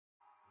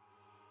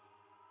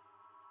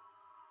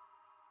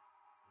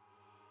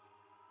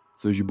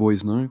So as you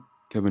boys know,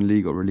 Kevin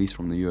Lee got released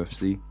from the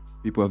UFC.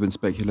 People have been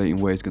speculating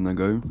where he's gonna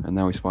go, and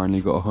now he's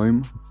finally got a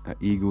home at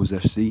Eagles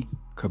FC,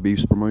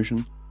 Khabib's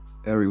promotion.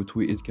 Ariel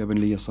tweeted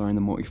Kevin Lee has signed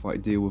a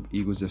multi-fight deal with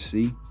Eagles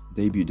FC.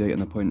 Debut date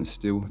and opponent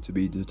still to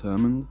be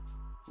determined.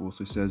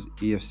 Also says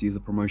EFC is a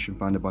promotion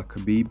founded by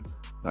Khabib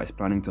that is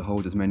planning to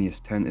hold as many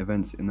as 10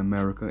 events in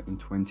America in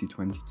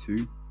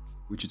 2022,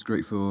 which is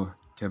great for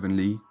Kevin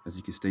Lee as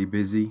he can stay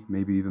busy,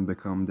 maybe even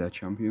become their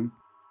champion.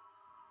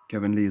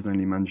 Kevin Lee has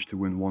only managed to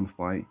win one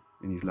fight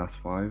in his last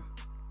 5.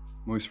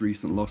 Most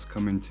recent loss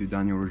coming to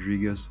Daniel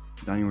Rodriguez.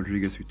 Daniel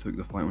Rodriguez, who took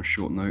the fight on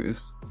short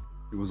notice.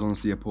 It was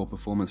honestly a poor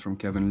performance from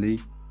Kevin Lee.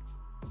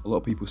 A lot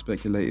of people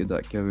speculated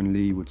that Kevin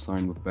Lee would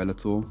sign with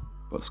Bellator,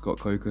 but Scott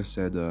Coker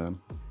said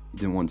he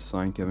didn't want to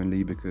sign Kevin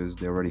Lee because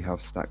they already have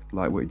stacked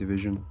lightweight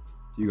division.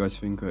 Do you guys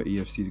think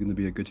EFC is going to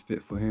be a good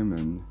fit for him,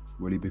 and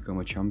will he become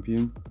a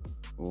champion?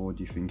 Or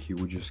do you think he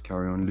will just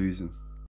carry on losing?